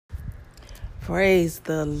Praise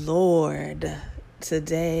the Lord.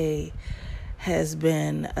 Today has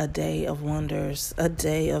been a day of wonders, a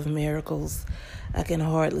day of miracles. I can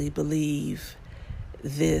hardly believe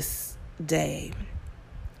this day.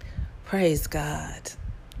 Praise God.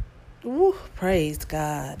 Woo, praise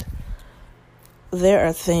God. There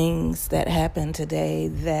are things that happen today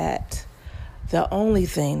that the only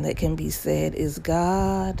thing that can be said is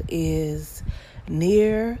God is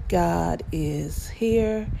near, God is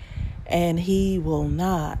here, and He will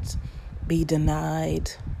not be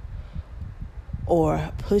denied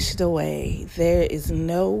or pushed away. There is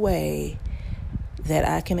no way that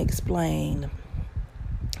I can explain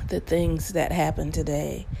the things that happen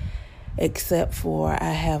today, except for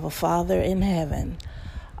I have a Father in heaven,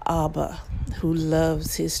 Abba, who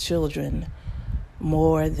loves His children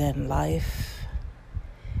more than life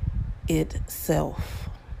itself.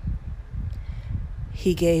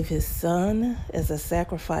 He gave His Son as a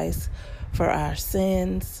sacrifice for our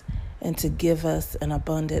sins and to give us an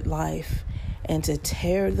abundant life and to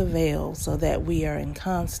tear the veil so that we are in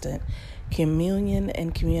constant communion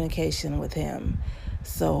and communication with Him.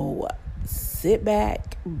 So sit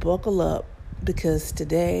back, buckle up, because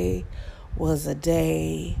today was a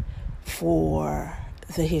day for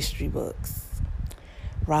the history books.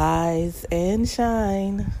 Rise and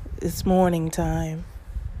shine. It's morning time.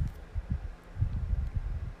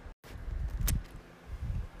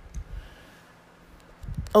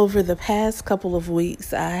 Over the past couple of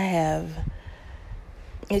weeks, I have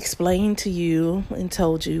explained to you and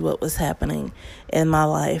told you what was happening in my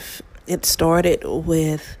life. It started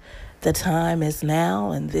with the time is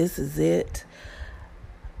now, and this is it.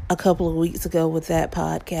 A couple of weeks ago with that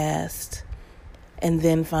podcast, and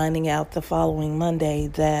then finding out the following Monday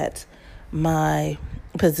that my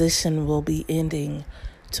position will be ending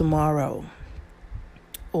tomorrow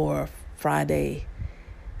or Friday,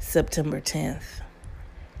 September 10th.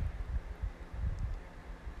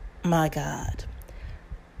 My God.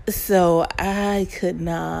 So I could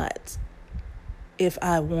not, if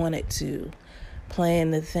I wanted to,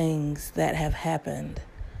 plan the things that have happened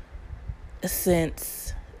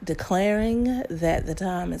since declaring that the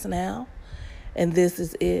time is now and this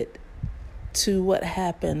is it, to what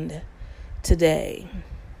happened today.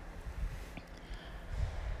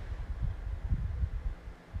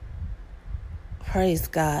 Praise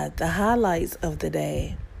God. The highlights of the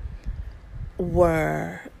day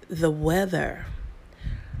were the weather.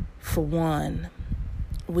 For one,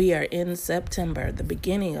 we are in September, the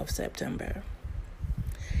beginning of September,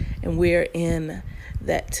 and we're in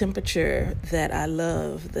that temperature that I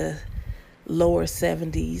love, the lower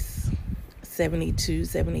 70s, 72,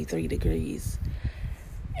 73 degrees.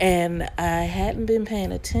 And I hadn't been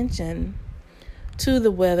paying attention to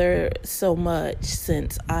the weather so much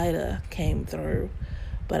since Ida came through,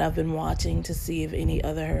 but I've been watching to see if any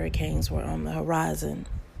other hurricanes were on the horizon.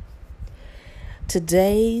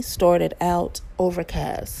 Today started out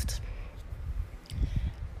overcast.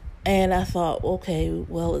 And I thought, okay,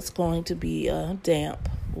 well, it's going to be a damp,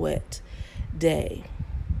 wet day.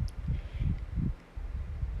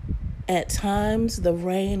 At times, the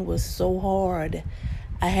rain was so hard,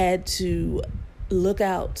 I had to look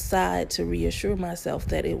outside to reassure myself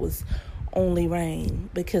that it was only rain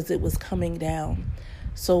because it was coming down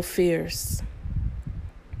so fierce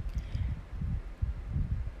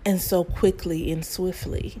and so quickly and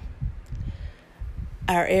swiftly.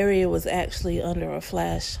 Our area was actually under a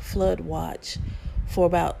flash flood watch for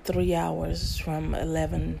about 3 hours from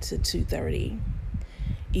 11 to 2:30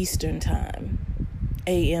 Eastern Time,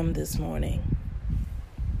 a.m. this morning.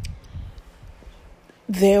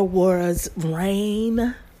 There was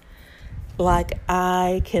rain like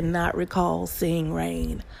I cannot recall seeing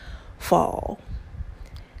rain fall.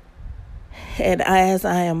 And as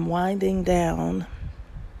I am winding down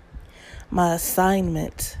my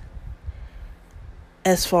assignment,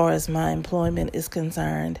 as far as my employment is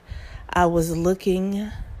concerned, I was looking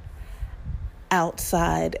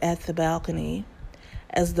outside at the balcony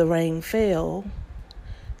as the rain fell,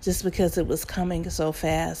 just because it was coming so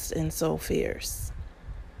fast and so fierce.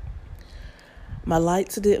 My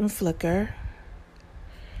lights didn't flicker,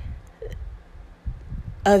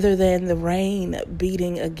 other than the rain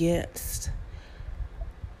beating against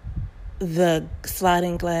the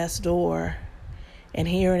sliding glass door and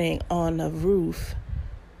hearing it on the roof.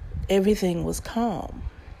 Everything was calm.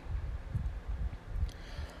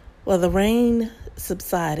 Well, the rain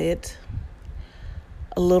subsided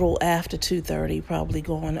a little after 2:30, probably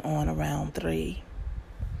going on around 3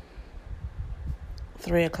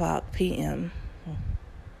 o'clock p.m.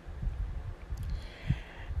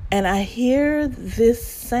 And I hear this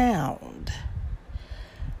sound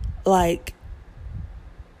like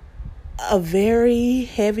a very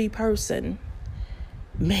heavy person,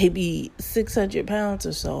 maybe 600 pounds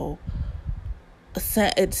or so.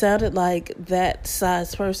 It sounded like that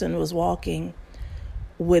size person was walking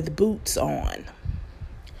with boots on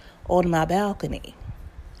my balcony.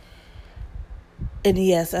 And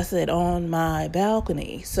yes, I said on my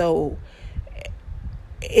balcony. So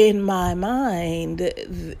in my mind,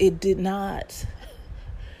 it did not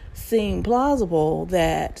seem plausible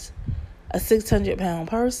that a 600-pound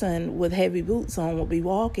person with heavy boots on would be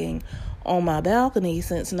walking on my balcony,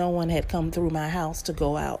 since no one had come through my house to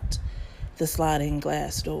go out the sliding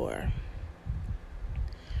glass door.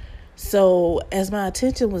 So as my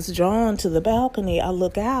attention was drawn to the balcony, I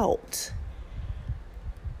look out,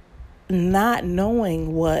 not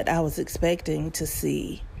knowing what I was expecting to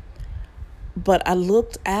see. But I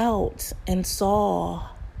looked out and saw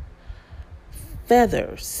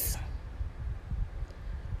feathers,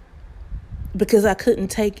 because I couldn't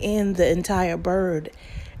take in the entire bird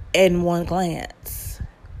in one glance.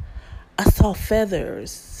 I saw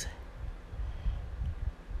feathers.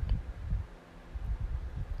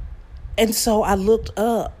 And so I looked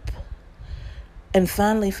up and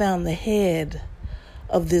finally found the head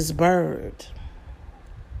of this bird,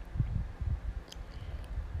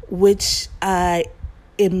 which I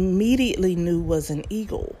immediately knew was an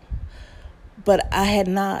eagle. But I had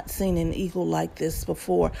not seen an eagle like this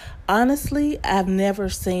before. Honestly, I've never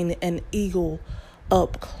seen an eagle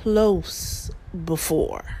up close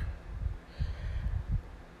before.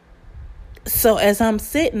 So as I'm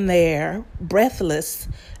sitting there, breathless,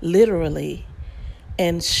 literally,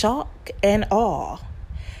 in shock and awe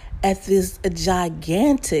at this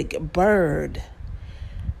gigantic bird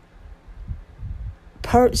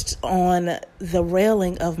perched on the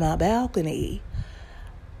railing of my balcony,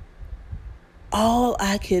 all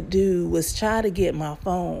I could do was try to get my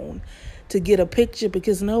phone to get a picture,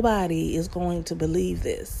 because nobody is going to believe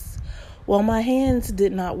this. Well, my hands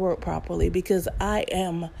did not work properly because I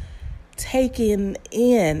am taking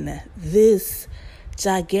in this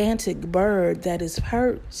gigantic bird that is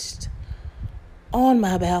perched on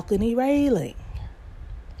my balcony railing.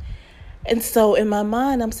 And so in my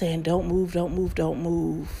mind, I'm saying, don't move, don't move, don't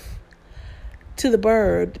move, to the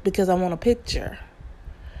bird, because I want a picture.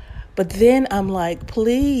 But then I'm like,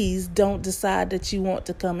 please don't decide that you want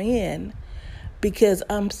to come in, because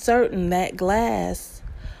I'm certain that glass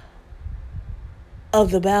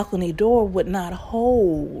of the balcony door would not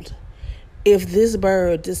hold if this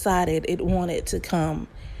bird decided it wanted to come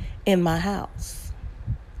in my house.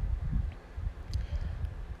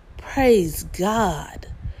 Praise God.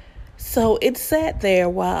 So it sat there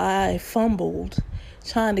while I fumbled,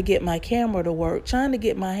 trying to get my camera to work, trying to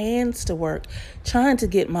get my hands to work, trying to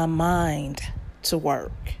get my mind to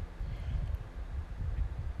work.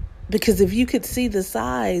 Because if you could see the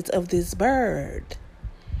size of this bird.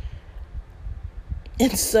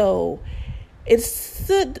 And so it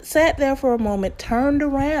sat there for a moment, turned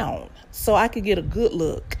around so I could get a good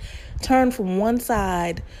look, turned from one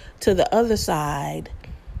side to the other side,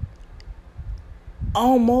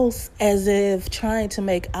 almost as if trying to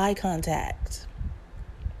make eye contact.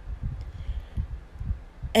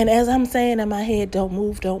 And as I'm saying in my head, don't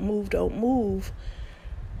move, don't move, don't move,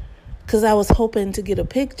 because I was hoping to get a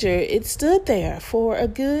picture, it stood there for a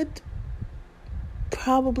good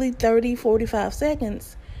probably 30, 45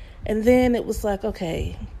 seconds. And then it was like,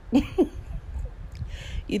 okay,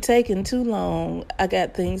 you're taking too long. I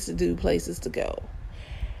got things to do, places to go.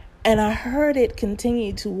 And I heard it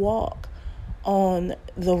continue to walk on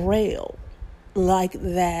the rail like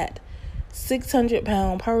that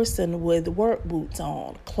 600-pound person with work boots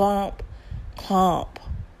on. Clomp, clomp,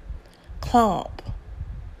 clomp.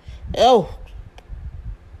 Oh.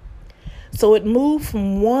 So it moved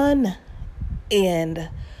from one end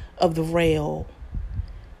of the rail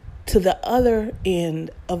to the other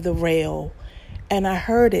end of the rail, and I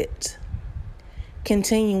heard it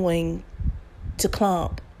continuing to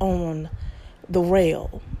clomp on the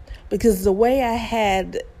rail, because the way I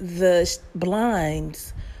had the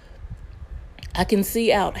blinds, I can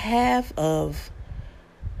see out half of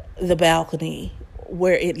the balcony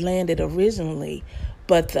where it landed originally,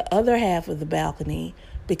 but the other half of the balcony,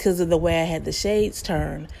 because of the way I had the shades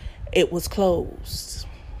turned, it was closed.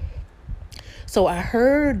 So I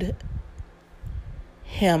heard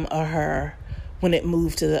him or her when it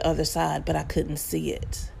moved to the other side, but I couldn't see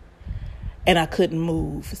it. And I couldn't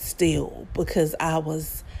move still because I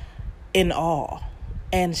was in awe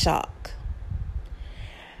and shock.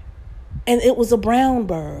 And it was a brown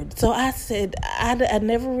bird. So I said, I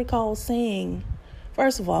never recall seeing,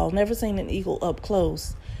 first of all, never seen an eagle up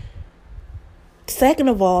close. Second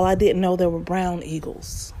of all, I didn't know there were brown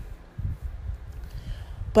eagles.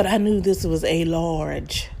 But I knew this was a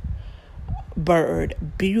large bird,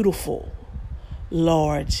 beautiful,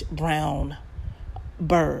 large brown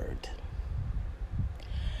bird.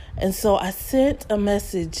 And so I sent a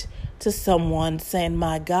message to someone saying,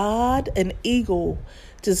 my God, an eagle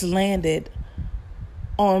just landed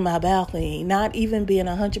on my balcony, not even being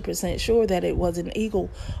 100% sure that it was an eagle,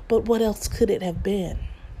 but what else could it have been?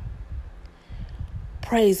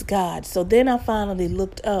 Praise God. So then I finally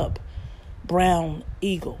looked up brown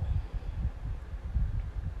eagle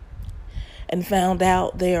and found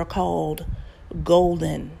out they are called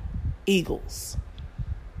golden eagles.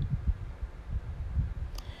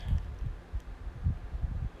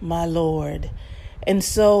 My Lord. And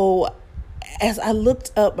so as I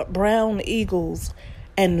looked up brown eagles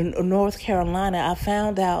in North Carolina, I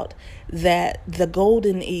found out that the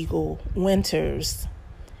golden eagle winters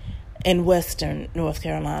in western North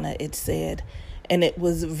Carolina, it said, and it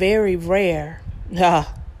was very rare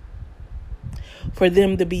for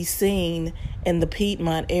them to be seen in the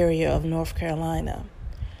Piedmont area of North Carolina.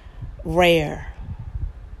 Rare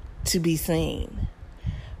to be seen.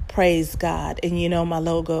 Praise God. And you know, my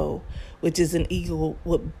logo, which is an eagle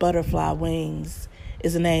with butterfly wings,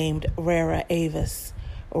 is named Rara avis,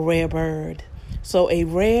 a rare bird. So a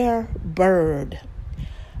rare bird,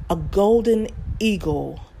 a golden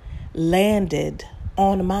eagle, landed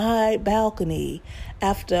on my balcony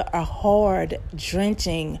after a hard,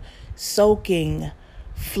 drenching, soaking,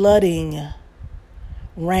 flooding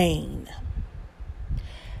rain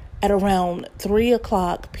at around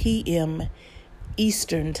 3:00 p.m.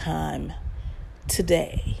 Eastern Time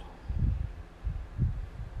today.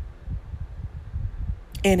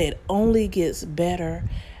 And it only gets better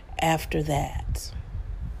after that.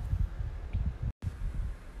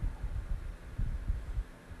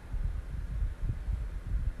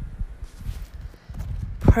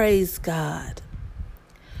 Praise God.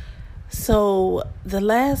 So the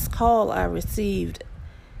last call I received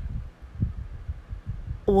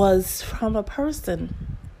was from a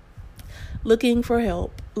person looking for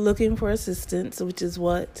help, looking for assistance, which is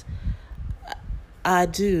what I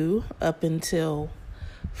do up until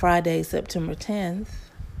Friday, September 10th.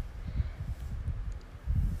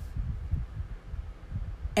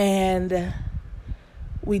 And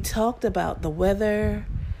we talked about the weather.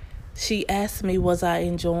 She asked me, was I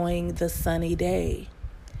enjoying the sunny day?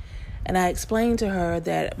 And I explained to her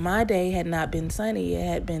that my day had not been sunny. It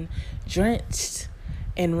had been drenched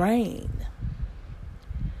in rain.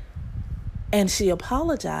 And she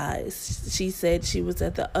apologized. She said she was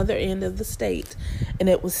at the other end of the state and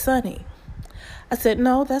it was sunny. I said,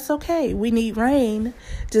 no, that's okay. We need rain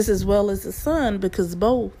just as well as the sun because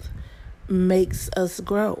both makes us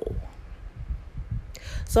grow.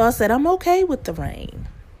 So I said, I'm okay with the rain.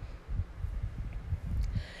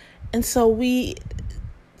 And so we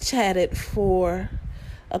chatted for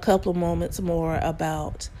a couple of moments more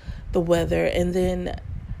about the weather. And then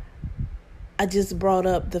I just brought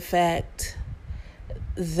up the fact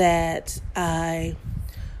that I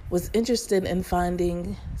was interested in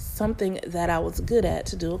finding something that I was good at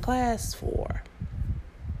to do a class for.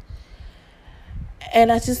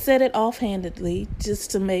 And I just said it offhandedly,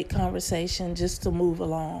 just to make conversation, just to move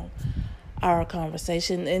along our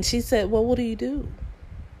conversation. And she said, well, what do you do?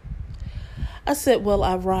 I said, well,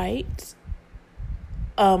 I write.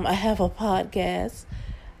 I have a podcast.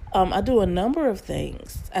 I do a number of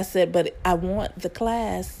things. I said, but I want the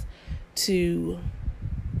class to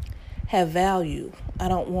have value. I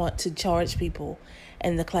don't want to charge people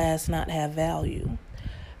and the class not have value.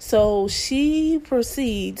 So she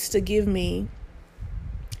proceeds to give me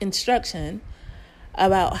instruction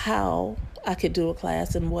about how I could do a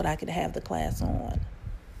class and what I could have the class on.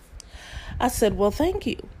 I said, well, thank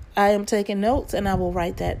you. I am taking notes and I will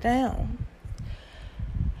write that down.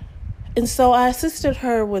 And so I assisted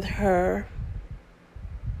her with her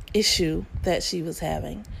issue that she was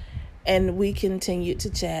having. And we continued to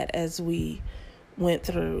chat as we went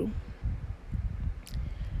through.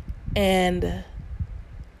 And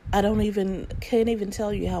I can't even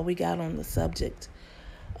tell you how we got on the subject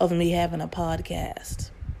of me having a podcast.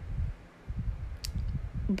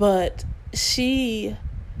 But she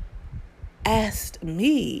asked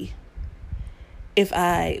me if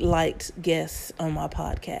I liked guests on my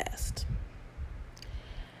podcast.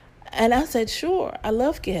 And I said, sure, I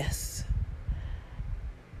love guests.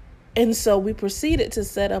 And so we proceeded to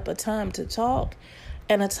set up a time to talk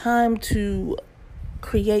and a time to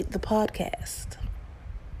create the podcast.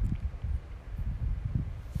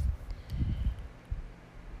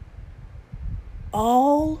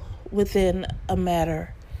 All within a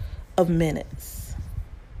matter of minutes.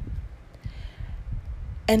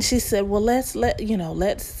 And she said, well,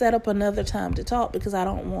 let's set up another time to talk, because I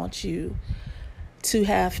don't want you to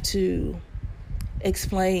have to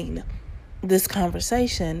explain this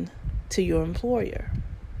conversation to your employer.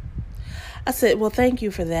 I said, well, thank you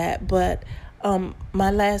for that, but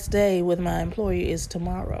my last day with my employer is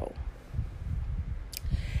tomorrow.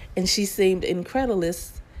 And she seemed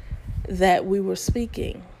incredulous that we were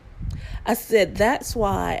speaking. I said, that's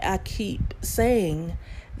why I keep saying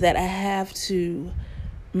that I have to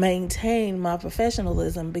maintain my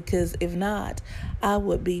professionalism, because if not, I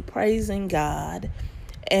would be praising God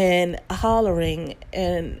and hollering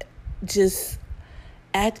and just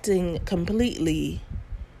acting completely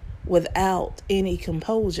without any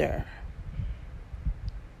composure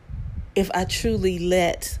if I truly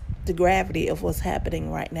let the gravity of what's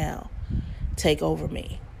happening right now take over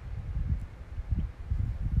me.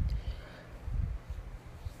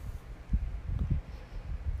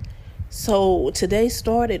 So today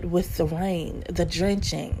started with the rain, the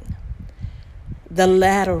drenching. The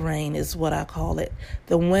latter rain is what I call it.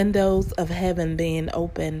 The windows of heaven being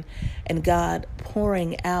open and God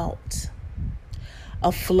pouring out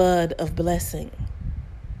a flood of blessing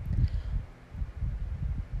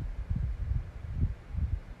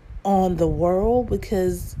on the world,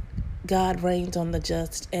 because God reigns on the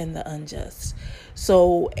just and the unjust.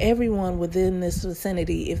 So everyone within this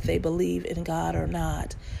vicinity, if they believe in God or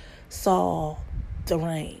not, saw the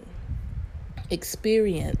rain,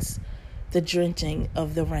 experienced the drenching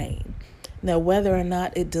of the rain. Now, whether or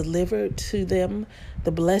not it delivered to them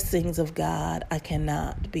the blessings of God, I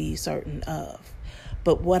cannot be certain of.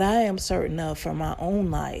 But what I am certain of for my own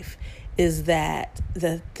life is that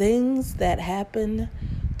the things that happen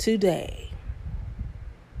today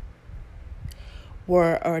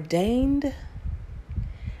were ordained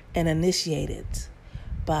and initiated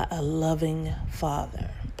by a loving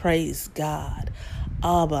Father. Praise God.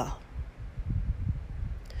 Abba,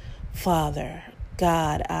 Father,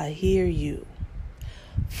 God, I hear you.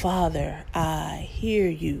 Father, I hear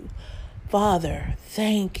you. Father,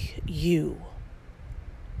 thank you.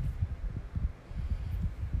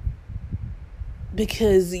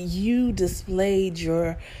 Because you displayed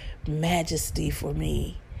your majesty for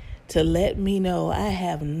me to let me know I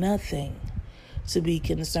have nothing to be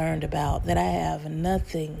concerned about, that I have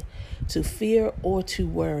nothing to fear or to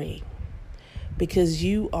worry, because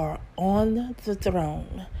you are on the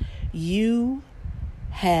throne. You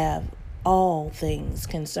have all things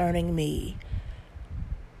concerning me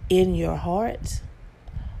in your heart,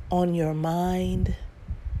 on your mind,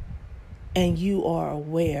 and you are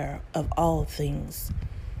aware of all things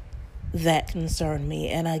that concern me.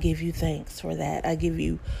 And I give you thanks for that. I give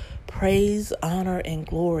you praise, honor, and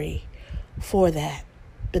glory for that,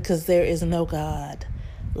 because there is no God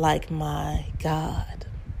like my God.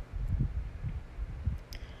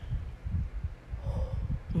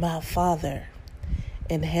 My Father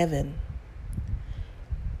in heaven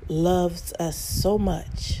loves us so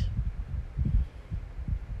much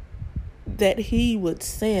that he would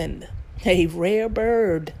send a rare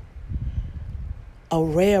bird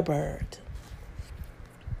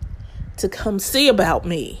to come see about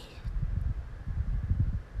me.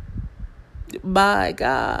 My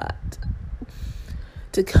God,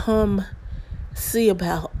 to come see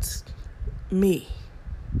about me.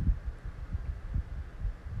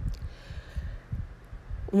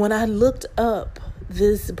 When I looked up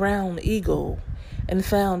this brown eagle and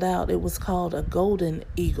found out it was called a golden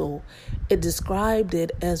eagle, it described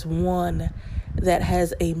it as one that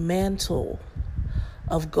has a mantle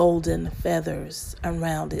of golden feathers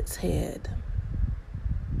around its head.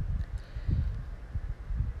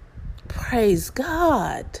 Praise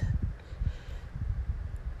God.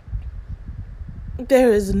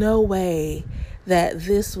 There is no way that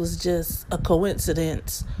this was just a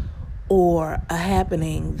coincidence or a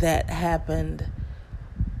happening that happened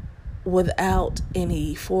without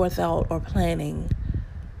any forethought or planning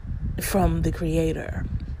from the Creator.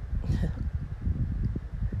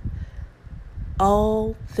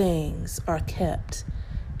 All things are kept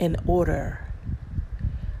in order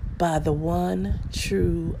by the one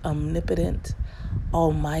true, omnipotent,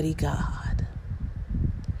 almighty God.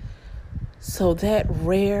 So that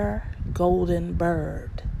rare golden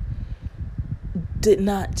bird did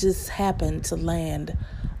not just happen to land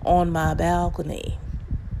on my balcony.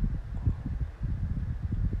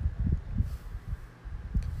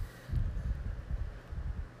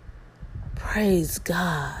 Praise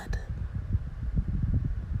God.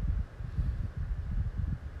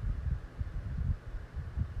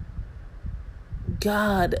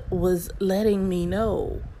 God was letting me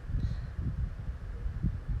know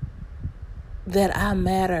that I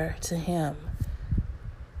matter to him,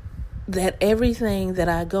 that everything that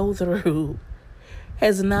I go through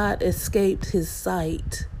has not escaped his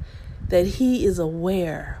sight, that he is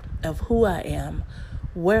aware of who I am,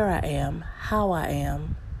 where I am, how I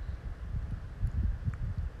am,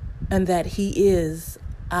 and that he is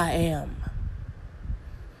I am.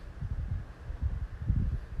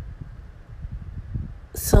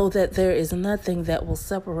 So that there is nothing that will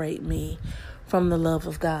separate me from the love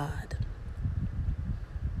of God,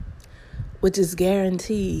 which is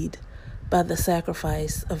guaranteed by the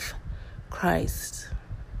sacrifice of Christ,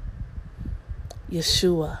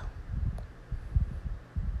 Yeshua,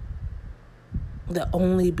 the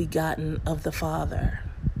only begotten of the Father,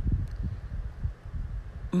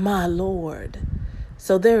 my Lord.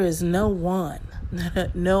 So there is no one,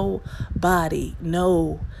 no body,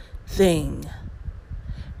 no thing,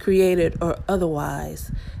 created or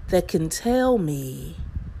otherwise, that can tell me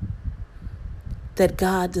that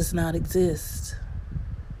God does not exist.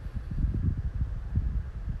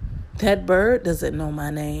 That bird doesn't know my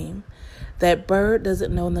name. That bird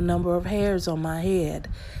doesn't know the number of hairs on my head.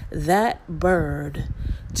 That bird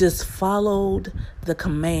just followed the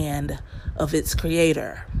command of its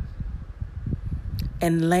creator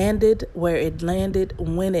and landed where it landed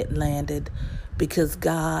when it landed, because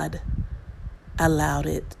God allowed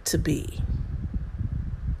it to be.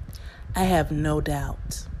 I have no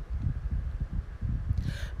doubt.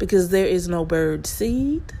 Because there is no bird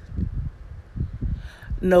seed,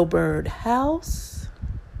 no bird house,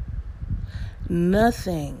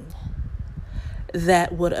 nothing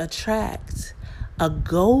that would attract a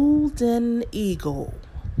golden eagle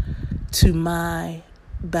to my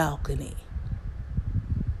balcony.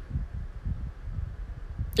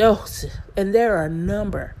 Oh, and there are a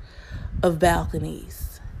number of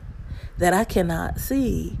balconies that I cannot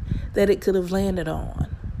see that it could have landed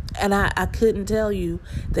on. And I couldn't tell you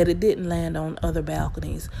that it didn't land on other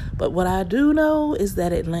balconies. But what I do know is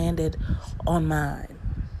that it landed on mine.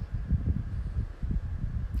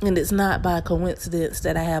 And it's not by coincidence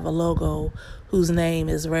that I have a logo whose name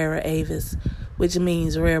is Rara Avis, which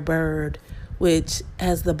means rare bird, which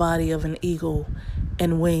has the body of an eagle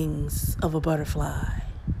and wings of a butterfly.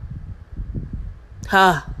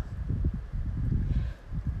 Ha!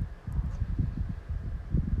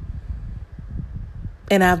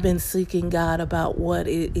 And I've been seeking God about what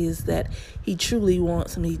it is that he truly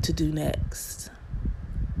wants me to do next.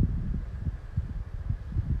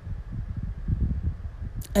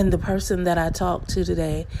 And the person that I talked to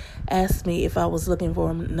today asked me if I was looking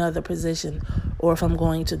for another position or if I'm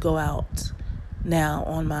going to go out now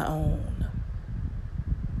on my own.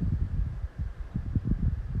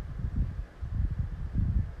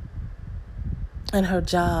 And her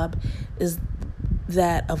job is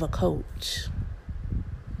that of a coach.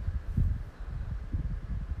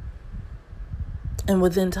 And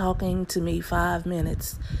within talking to me 5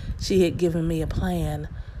 minutes, she had given me a plan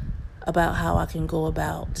about how I can go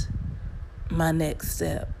about my next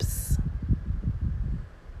steps.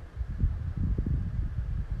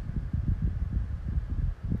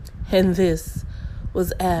 And this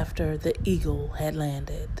was after the eagle had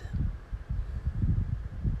landed.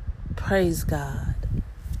 Praise God.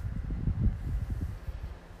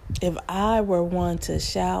 If I were one to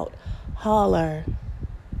shout, holler,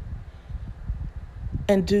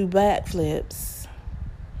 and do backflips,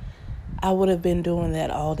 I would have been doing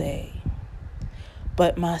that all day.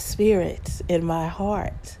 But my spirit and my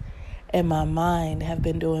heart and my mind have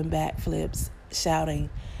been doing backflips, shouting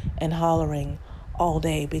and hollering all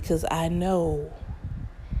day, because I know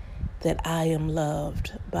that I am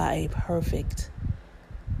loved by a perfect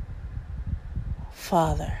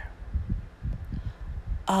Father.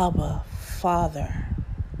 Abba, Father,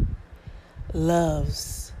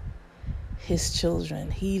 loves his children.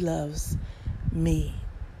 He loves me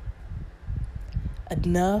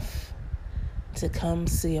enough to come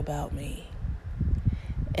see about me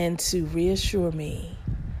and to reassure me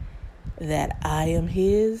that I am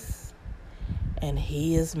his and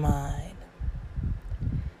he is mine.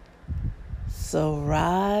 So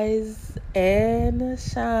rise and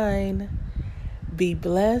shine. Be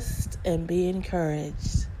blessed and be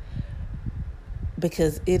encouraged,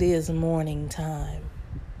 because it is morning time.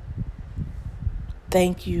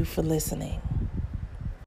 Thank you for listening.